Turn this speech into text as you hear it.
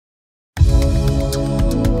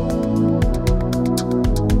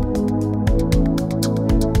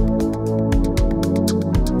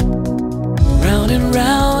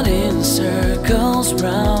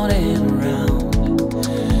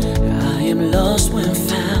lost when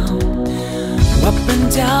found. Up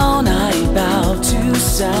and down I bow to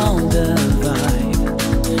sound the vibe,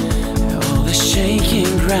 all the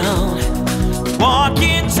shaking ground.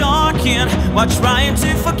 Walking, talking, while trying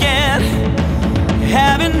to forget,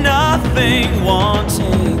 having nothing,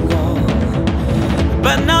 wanting all.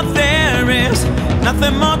 But now there is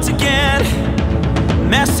nothing more to get.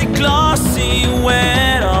 Messy, glossy,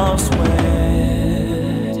 wet of sweat.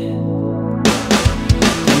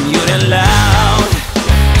 Mute and loud,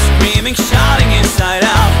 screaming, shouting inside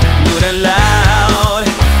out. Mute and loud,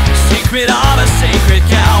 secret of a sacred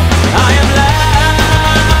cow. I am loud,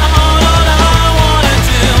 all I wanna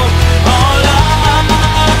do, all I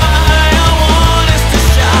want is to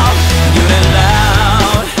shout. Mute and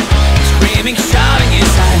loud, screaming, shouting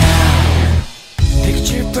inside out.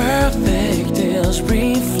 Picture perfect is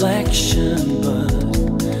reflection, but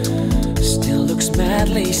still looks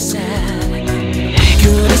madly sad.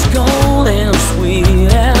 Good as gold and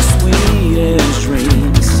sweet as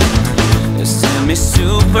dreams. You send me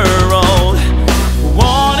super old.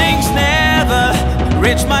 Warnings never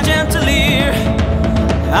reach my gentle ear.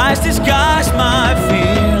 Eyes disguise my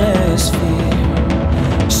fearless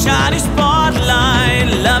fear. Shiny spotlight,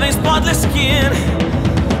 loving spotless skin.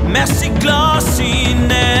 Messy, glossy,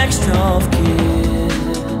 next of kin.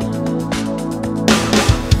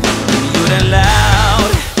 Mute and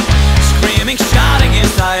loud, screaming, shouting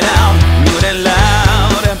inside out. Mute and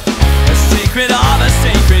loud, a secret of a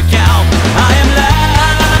sacred cow. I am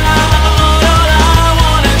loud, all I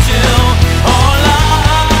wanna do, all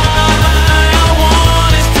I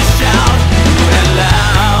want is to shout. Mute and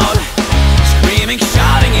loud, screaming,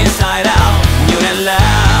 shouting inside out. Mute and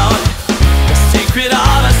loud, the secret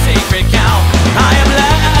of a sacred cow. I am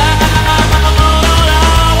loud, all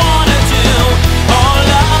I wanna do, all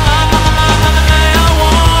I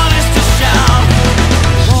want is to shout.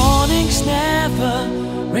 Warnings never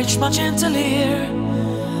reach my gentle ear.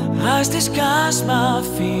 Eyes disguise my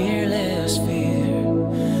fearless fear.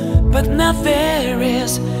 But now there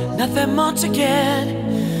is nothing more to get.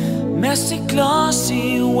 Messy,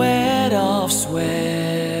 glossy, wet of sweat.